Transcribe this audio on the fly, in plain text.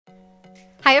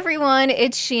Hi everyone,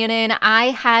 it's Shannon.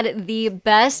 I had the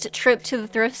best trip to the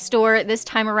thrift store this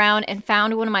time around and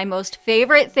found one of my most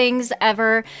favorite things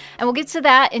ever. And we'll get to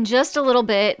that in just a little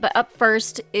bit. But up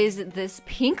first is this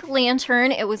pink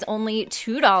lantern. It was only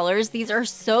 $2. These are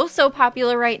so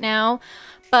popular right now,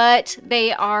 but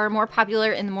they are more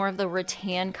popular in more of the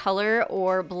rattan color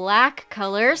or black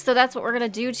color. So that's what we're gonna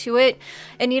do to it.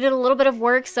 It needed a little bit of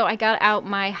work, so I got out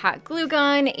my hot glue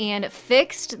gun and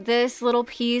fixed this little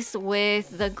piece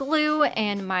with the glue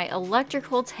and my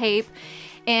electrical tape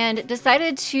and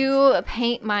decided to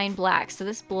paint mine black. So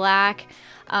this black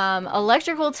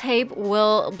electrical tape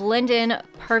will blend in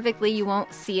perfectly. You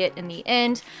won't see it in the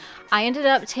end. I ended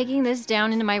up taking this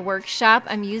down into my workshop.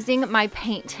 I'm using my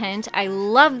paint tent. I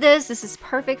love this. This is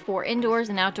perfect for indoors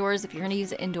and outdoors. If you're gonna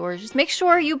use it indoors, just make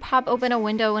sure you pop open a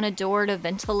window and a door to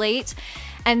ventilate.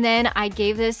 And then I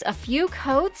gave this a few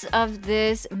coats of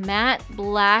this matte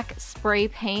black spray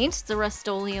paint. It's a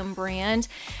Rust-Oleum brand,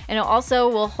 and it also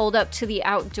will hold up to the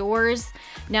outdoors.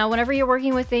 Now, whenever you're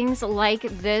working with things like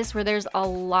this, where there's a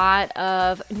lot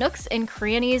of nooks and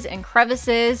crannies and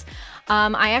crevices,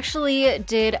 I actually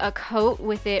did a coat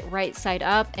with it right side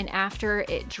up, and after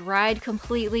it dried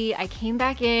completely, I came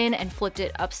back in and flipped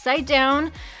it upside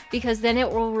down because then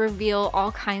it will reveal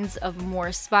all kinds of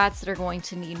more spots that are going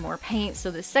to need more paint.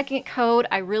 So the second coat,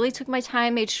 I really took my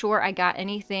time, made sure I got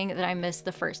anything that I missed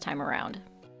the first time around.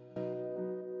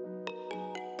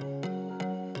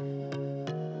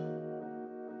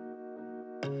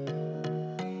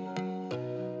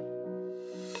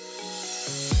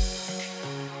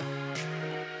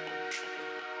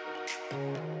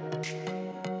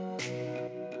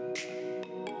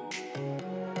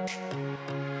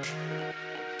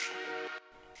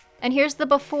 And here's the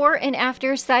before and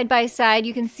after side by side.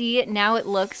 You can see now it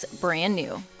looks brand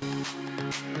new.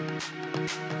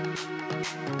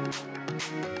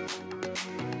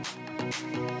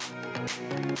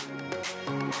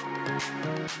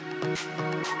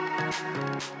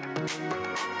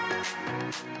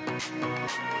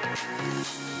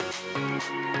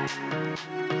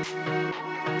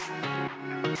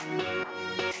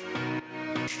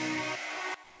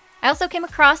 I also came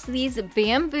across these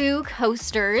bamboo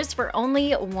coasters for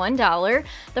only $1.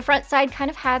 The front side kind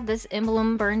of had this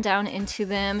emblem burned down into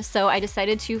them, so I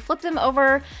decided to flip them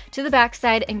over to the back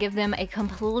side and give them a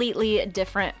completely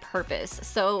different purpose.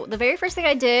 So the very first thing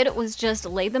I did was just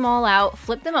lay them all out,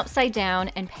 flip them upside down,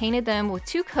 and painted them with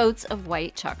 2 coats of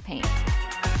white chalk paint.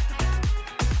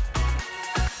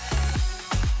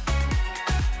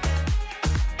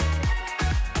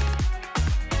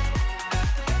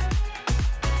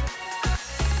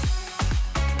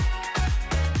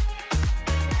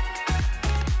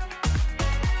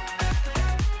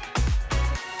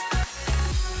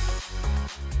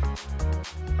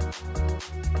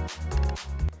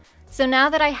 So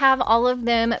now that I have all of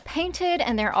them painted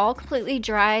and they're all completely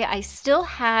dry, I still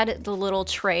had the little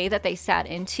tray that they sat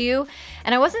into,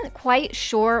 and I wasn't quite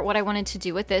sure what I wanted to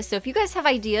do with this. So if you guys have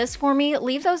ideas for me,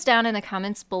 leave those down in the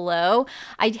comments below.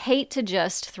 I'd hate to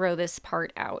just throw this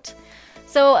part out.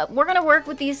 So we're gonna work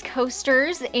with these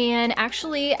coasters and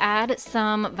actually add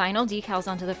some vinyl decals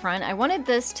onto the front. I wanted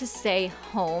this to say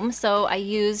home, so I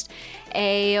used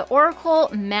a Oracle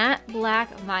matte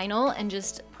black vinyl and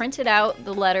just printed out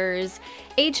the letters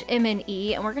H, M, and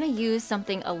E, and we're gonna use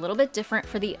something a little bit different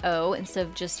for the O instead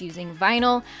of just using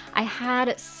vinyl. I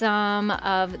had some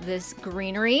of this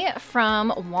greenery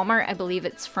from Walmart, I believe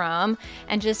it's from,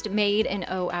 and just made an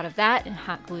O out of that and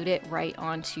hot glued it right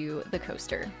onto the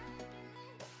coaster.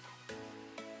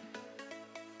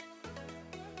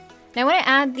 Now I want to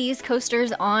add these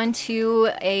coasters onto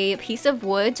a piece of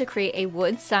wood to create a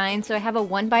wood sign. So I have a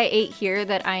 1x8 here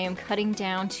that I am cutting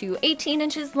down to 18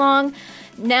 inches long.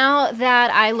 Now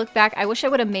that I look back, I wish I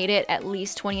would have made it at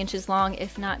least 20 inches long,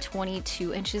 if not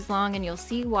 22 inches long, and you'll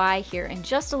see why here in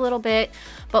just a little bit.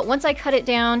 But once I cut it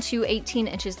down to 18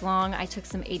 inches long, I took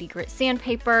some 80 grit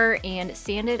sandpaper and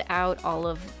sanded out all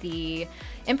of the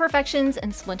imperfections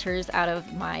and splinters out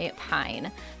of my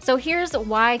pine. So here's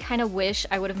why I kind of wish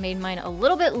I would have made mine a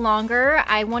little bit longer.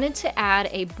 I wanted to add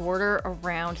a border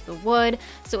around the wood,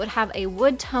 so it would have a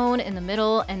wood tone in the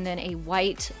middle and then a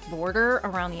white border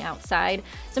around the outside.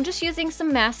 So I'm just using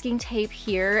some masking tape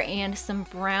here and some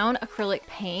brown acrylic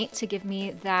paint to give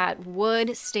me that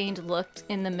wood stained look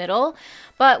in the middle.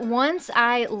 But once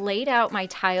I laid out my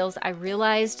tiles, I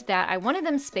realized that I wanted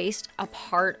them spaced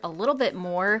apart a little bit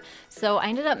more. So I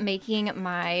ended up making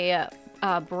my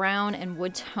brown and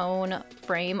wood tone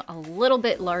frame a little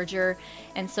bit larger,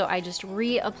 and so I just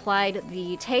reapplied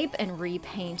the tape and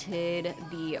repainted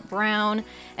the brown,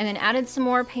 and then added some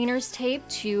more painter's tape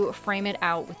to frame it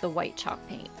out with the white chalk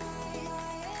paint.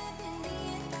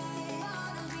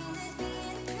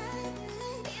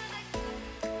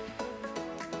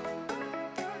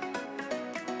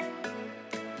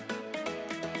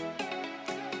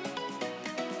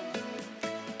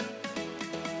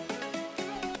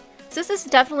 So this is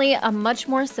definitely a much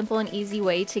more simple and easy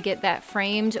way to get that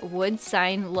framed wood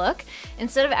sign look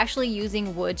instead of actually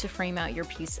using wood to frame out your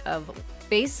piece of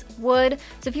base wood.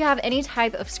 So if you have any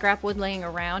type of scrap wood laying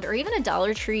around, or even a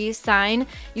Dollar Tree sign,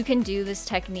 you can do this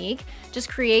technique. Just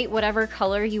create whatever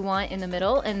color you want in the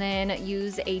middle and then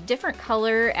use a different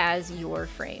color as your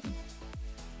frame.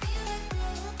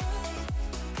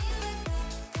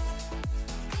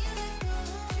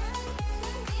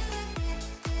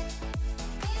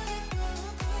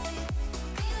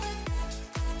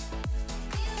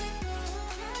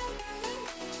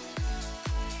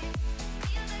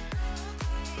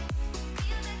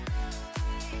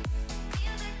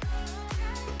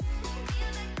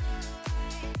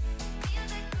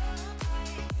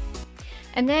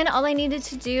 And then all I needed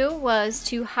to do was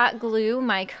to hot glue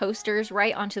my coasters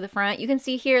right onto the front. You can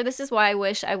see here, this is why I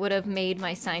wish I would have made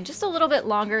my sign just a little bit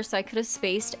longer so I could have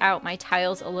spaced out my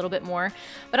tiles a little bit more.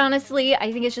 But honestly,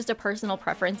 I think it's just a personal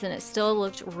preference and it still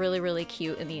looked really, really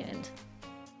cute in the end.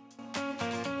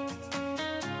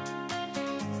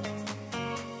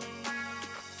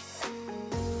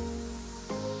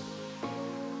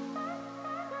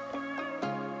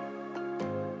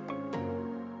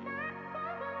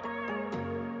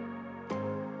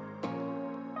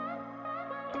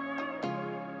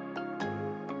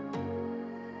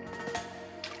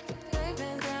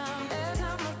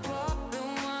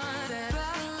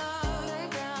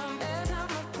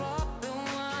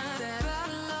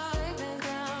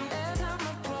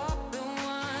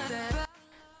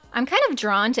 I'm kind of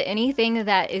drawn to anything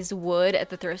that is wood at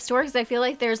the thrift store because I feel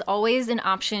like there's always an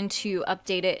option to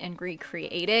update it and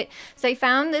recreate it. So I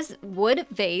found this wood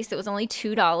vase. It was only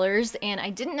 $2 and I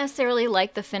didn't necessarily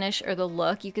like the finish or the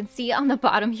look. You can see on the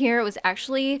bottom here it was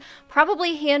actually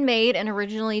probably handmade and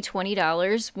originally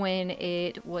 $20 when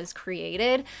it was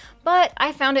created, but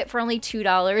I found it for only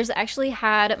 $2. I actually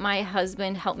had my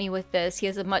husband help me with this. He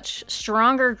has a much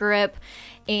stronger grip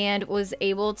and was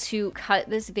able to cut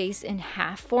this vase in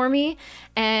half for me,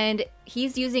 and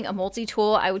he's using a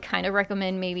multi-tool. I would kind of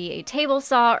recommend maybe a table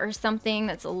saw or something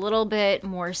that's a little bit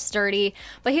more sturdy,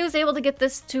 but he was able to get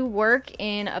this to work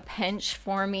in a pinch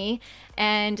for me,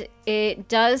 and it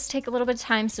does take a little bit of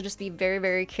time, so just be very,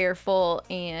 very careful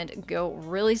and go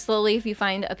really slowly if you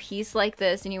find a piece like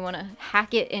this and you want to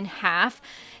hack it in half.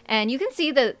 And you can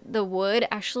see that the wood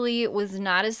actually was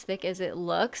not as thick as it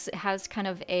looks. It has kind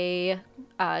of a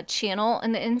channel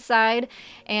in the inside,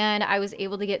 and I was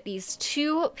able to get these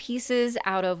two pieces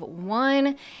out of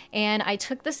one, and I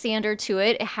took the sander to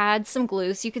it. It had some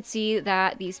glue, so you could see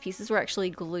that these pieces were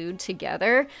actually glued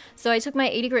together. So I took my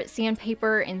 80 grit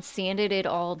sandpaper and sanded it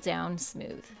all down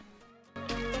smooth.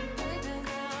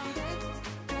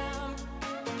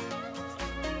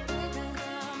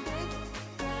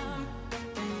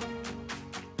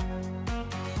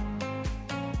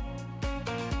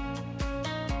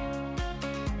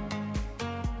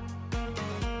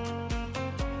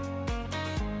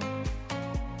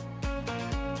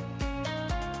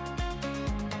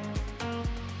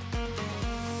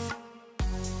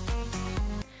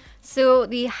 So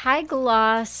the high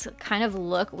gloss kind of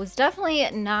look was definitely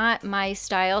not my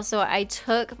style, so I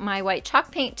took my white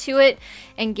chalk paint to it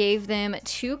and gave them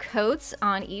 2 coats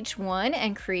on each one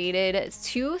and created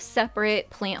 2 separate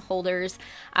plant holders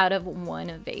out of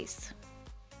one vase.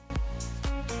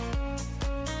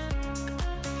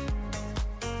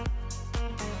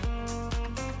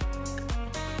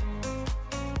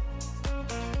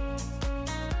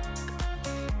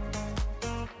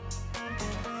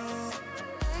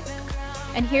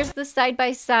 And here's the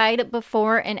side-by-side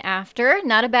before and after.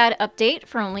 Not a bad update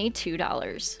for only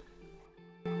 $2.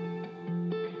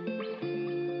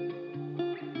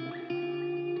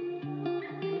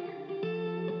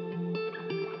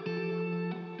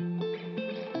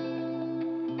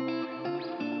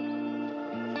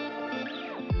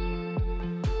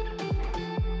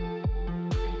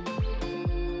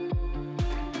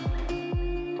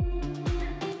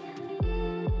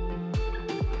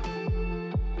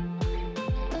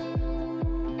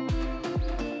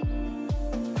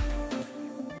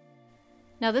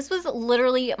 Now this was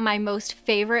literally my most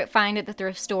favorite find at the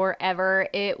thrift store ever.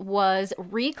 It was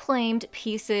reclaimed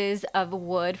pieces of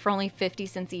wood for only 50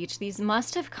 cents each. These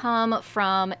must have come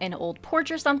from an old porch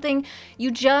or something.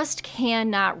 You just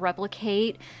cannot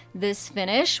replicate this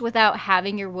finish without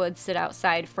having your wood sit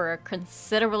outside for a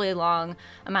considerably long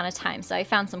amount of time. So I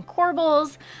found some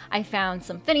corbels, I found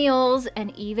some finials, and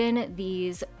even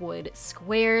these wood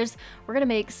squares. We're gonna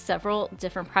make several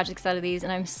different projects out of these,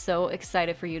 and I'm so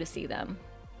excited for you to see them.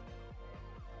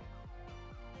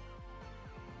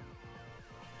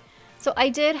 So I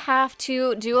did have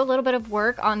to do a little bit of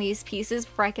work on these pieces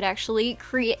before I could actually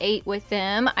create with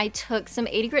them. I took some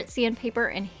 80 grit sandpaper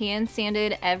and hand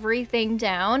sanded everything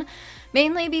down,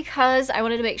 mainly because I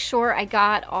wanted to make sure I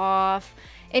got off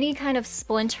any kind of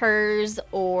splinters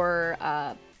or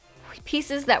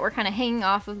pieces that were kind of hanging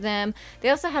off of them. They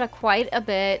also had quite a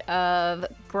bit of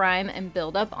grime and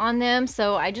buildup on them,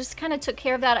 so I just kind of took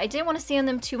care of that. I didn't want to sand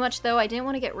them too much though. I didn't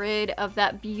want to get rid of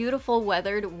that beautiful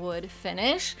weathered wood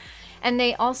finish. And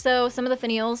they also, some of the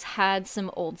finials had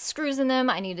some old screws in them.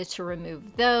 I needed to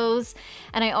remove those.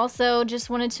 And I also just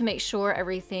wanted to make sure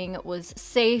everything was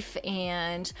safe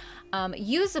and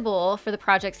usable for the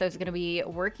projects I was going to be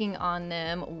working on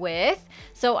them with.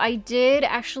 So I did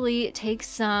actually take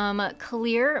some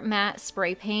clear matte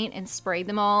spray paint and sprayed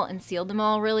them all and sealed them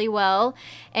all really well.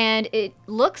 And it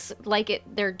looks like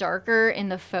they're darker in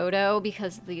the photo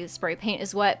because the spray paint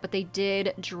is wet, but they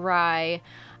did dry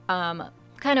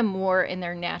kind of more in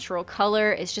their natural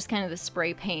color. It's just kind of the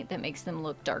spray paint that makes them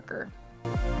look darker.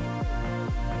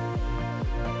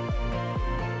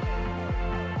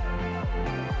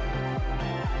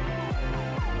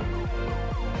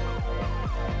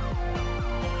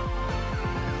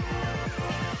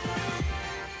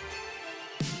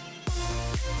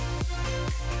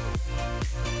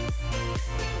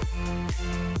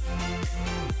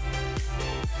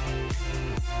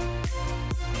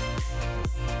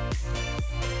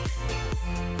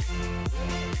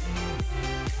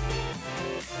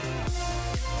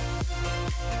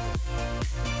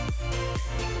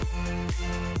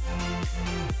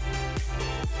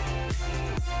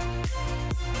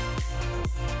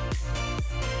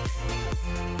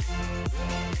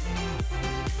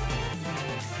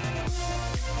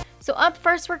 So up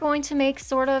first, we're going to make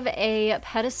sort of a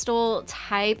pedestal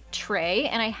type tray,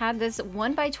 and I had this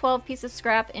 1x12 piece of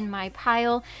scrap in my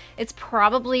pile. It's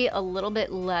probably a little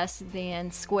bit less than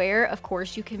square. Of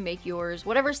course, you can make yours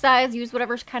whatever size, use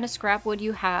whatever kind of scrap wood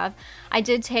you have. I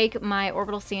did take my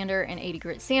orbital sander and 80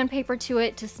 grit sandpaper to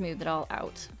it to smooth it all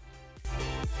out.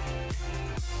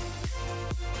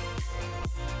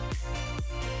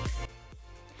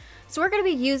 So we're going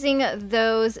to be using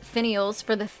those finials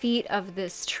for the feet of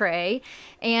this tray,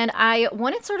 and I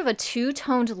wanted sort of a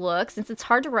two-toned look. Since it's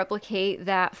hard to replicate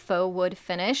that faux wood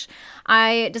finish,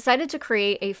 I decided to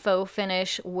create a faux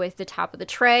finish with the top of the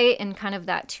tray and kind of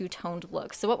that two-toned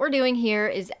look. So what we're doing here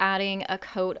is adding a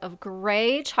coat of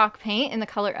gray chalk paint in the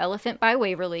color Elephant by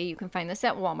Waverly. You can find this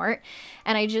at Walmart,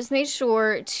 and I just made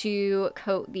sure to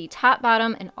coat the top,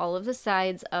 bottom, and all of the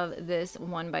sides of this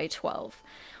 1x12.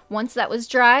 Once that was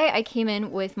dry, I came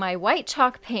in with my white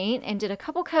chalk paint and did a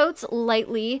couple coats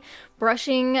lightly,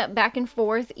 brushing back and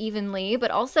forth evenly,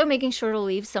 but also making sure to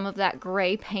leave some of that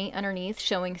gray paint underneath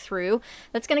showing through.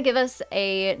 That's going to give us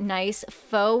a nice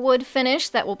faux wood finish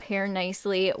that will pair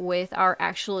nicely with our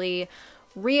actually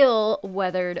real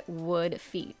weathered wood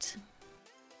feet.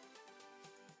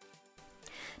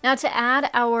 Now to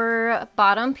add our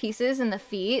bottom pieces in the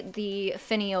feet, the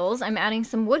finials, I'm adding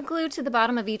some wood glue to the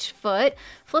bottom of each foot,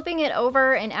 flipping it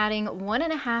over and adding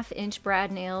 1.5 inch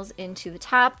brad nails into the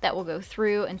top that will go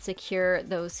through and secure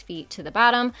those feet to the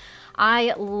bottom.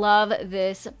 I love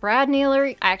this brad nailer.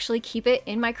 I actually keep it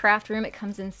in my craft room. It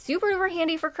comes in super duper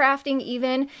handy for crafting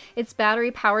even. It's battery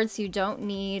powered, so you don't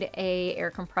need a air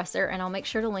compressor, and I'll make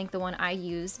sure to link the one I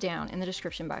use down in the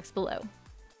description box below.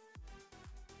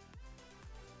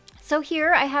 So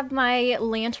here I have my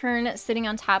lantern sitting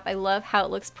on top. I love how it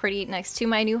looks pretty next to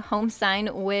my new home sign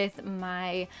with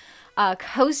my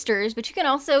coasters, but you can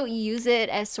also use it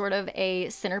as sort of a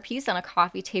centerpiece on a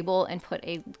coffee table and put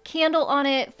a candle on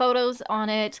it, photos on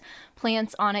it,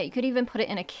 plants on it. You could even put it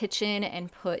in a kitchen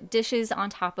and put dishes on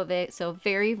top of it. So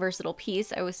very versatile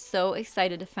piece. I was so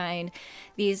excited to find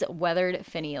these weathered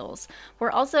finials. We're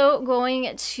also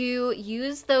going to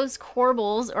use those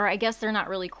corbels, or I guess they're not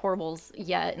really corbels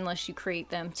yet unless you create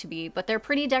them to be, but they're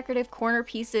pretty decorative corner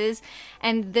pieces.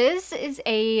 And this is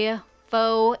a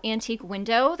faux antique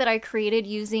window that I created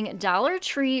using Dollar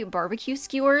Tree barbecue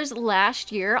skewers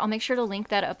last year. I'll make sure to link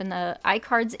that up in the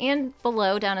iCards and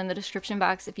below down in the description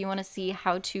box if you want to see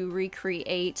how to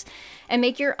recreate and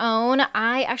make your own.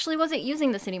 I actually wasn't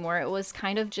using this anymore. It was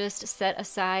kind of just set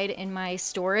aside in my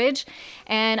storage,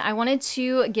 and I wanted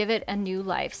to give it a new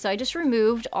life. So I just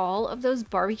removed all of those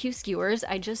barbecue skewers.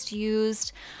 I just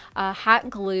used hot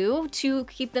glue to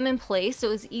keep them in place, so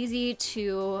it was easy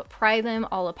to pry them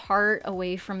all apart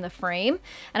away from the frame.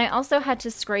 And I also had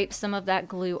to scrape some of that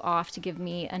glue off to give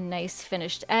me a nice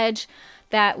finished edge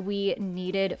that we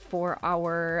needed for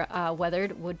our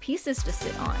weathered wood pieces to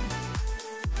sit on.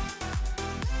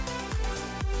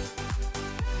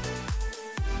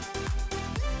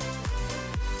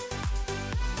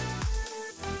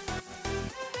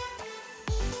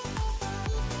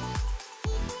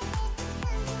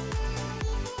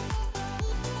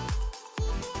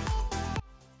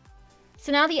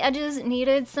 So now the edges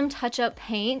needed some touch-up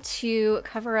paint to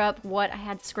cover up what I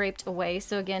had scraped away.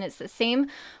 So again, it's the same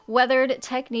weathered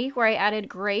technique where I added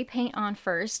gray paint on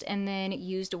first and then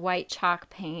used white chalk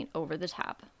paint over the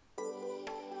top.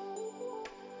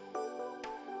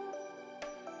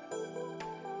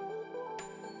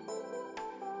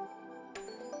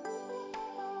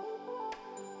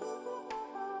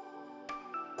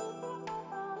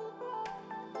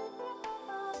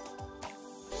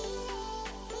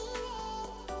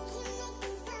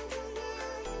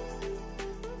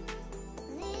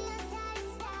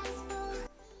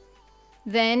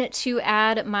 Then to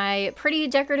add my pretty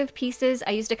decorative pieces,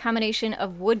 I used a combination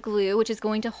of wood glue, which is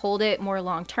going to hold it more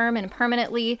long-term and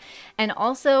permanently, and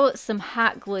also some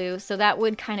hot glue, so that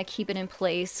would kind of keep it in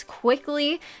place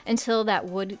quickly until that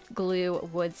wood glue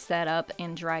would set up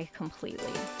and dry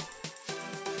completely.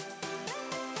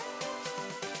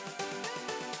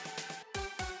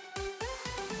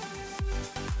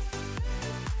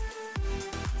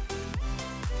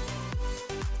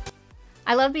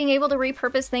 I love being able to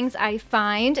repurpose things I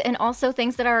find and also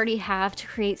things that I already have to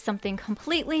create something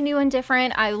completely new and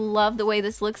different. I love the way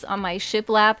this looks on my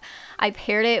shiplap. I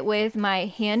paired it with my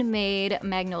handmade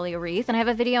magnolia wreath, and I have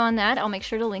a video on that. I'll make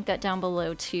sure to link that down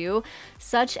below too.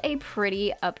 Such a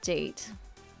pretty update.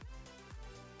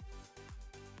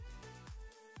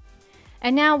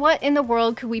 And now what in the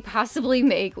world could we possibly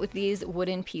make with these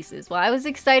wooden pieces? Well, I was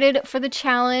excited for the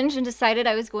challenge and decided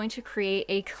I was going to create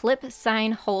a clip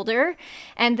sign holder.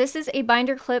 And this is a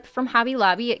binder clip from Hobby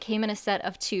Lobby. It came in a set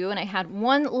of 2 and I had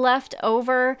 1 left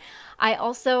over. I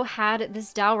also had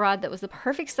this dowel rod that was the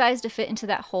perfect size to fit into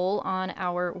that hole on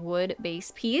our wood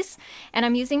base piece. And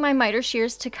I'm using my miter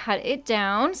shears to cut it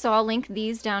down. So I'll link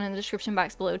these down in the description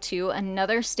box below too.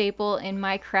 Another staple in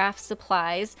my craft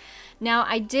supplies. Now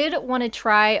I did want to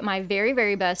try my very,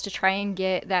 very best to try and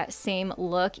get that same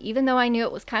look. Even though I knew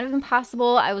it was kind of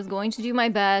impossible, I was going to do my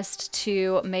best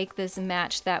to make this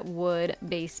match that wood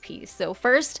base piece. So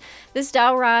first, this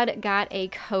dowel rod got a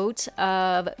coat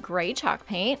of gray chalk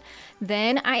paint.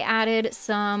 Then I added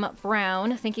some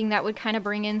brown, thinking that would kind of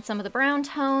bring in some of the brown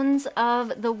tones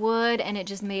of the wood, and it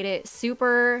just made it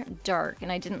super dark,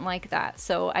 and I didn't like that.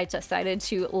 So I decided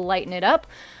to lighten it up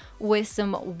with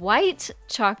some white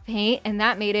chalk paint, and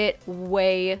that made it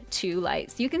way too light.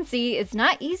 So you can see it's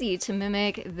not easy to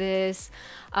mimic this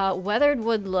weathered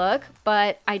wood look,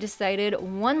 but I decided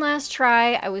one last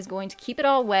try I was going to keep it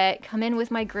all wet, come in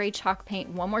with my gray chalk paint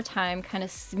one more time, kind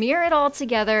of smear it all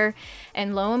together,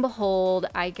 and lo and behold,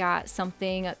 I got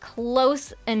something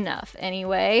close enough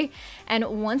anyway.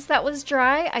 And once that was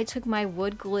dry, I took my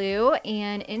wood glue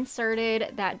and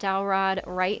inserted that dowel rod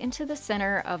right into the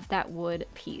center of that wood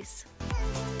piece.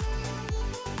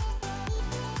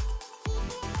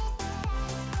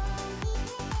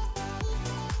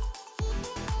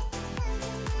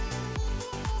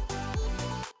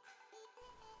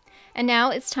 And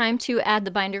now it's time to add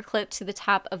the binder clip to the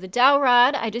top of the dowel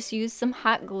rod. I just used some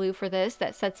hot glue for this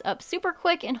that sets up super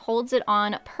quick and holds it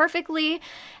on perfectly.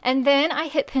 And then I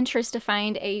hit Pinterest to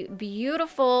find a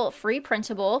beautiful free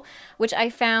printable, which I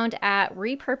found at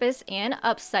Repurpose and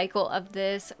Upcycle, of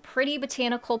this pretty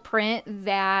botanical print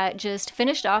that just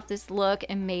finished off this look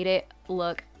and made it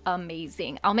look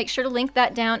amazing. I'll make sure to link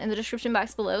that down in the description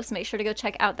box below, so make sure to go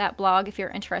check out that blog if you're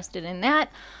interested in that.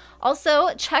 Also,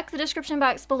 check the description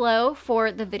box below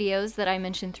for the videos that I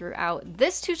mentioned throughout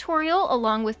this tutorial,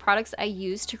 along with products I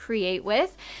use to create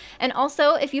with. And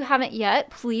also, if you haven't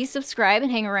yet, please subscribe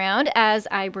and hang around as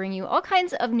I bring you all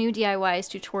kinds of new DIYs,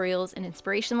 tutorials, and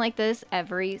inspiration like this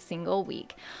every single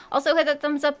week. Also, hit that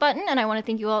thumbs up button, and I want to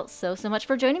thank you all so much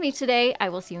for joining me today. I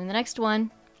will see you in the next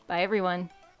one. Bye, everyone.